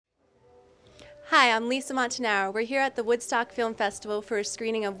Hi, I'm Lisa Montanaro. We're here at the Woodstock Film Festival for a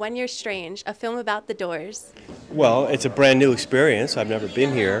screening of When You're Strange, a film about the Doors. Well, it's a brand new experience. I've never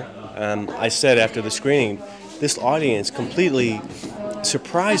been here. I said after the screening, this audience completely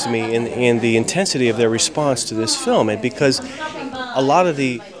surprised me in the intensity of their response to this film, and because a lot of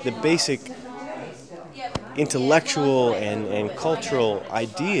the basic intellectual and cultural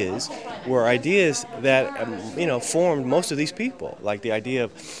ideas were ideas that formed most of these people, like the idea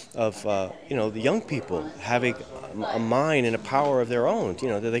of the young people having a mind and a power of their own,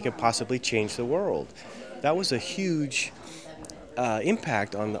 that they could possibly change the world. That was a huge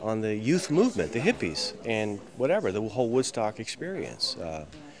impact on the youth movement, the hippies, and whatever, the whole Woodstock experience.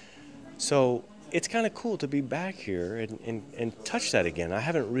 So it's kind of cool to be back here and touch that again. I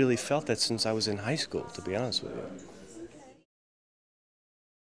haven't really felt that since I was in high school, to be honest with you.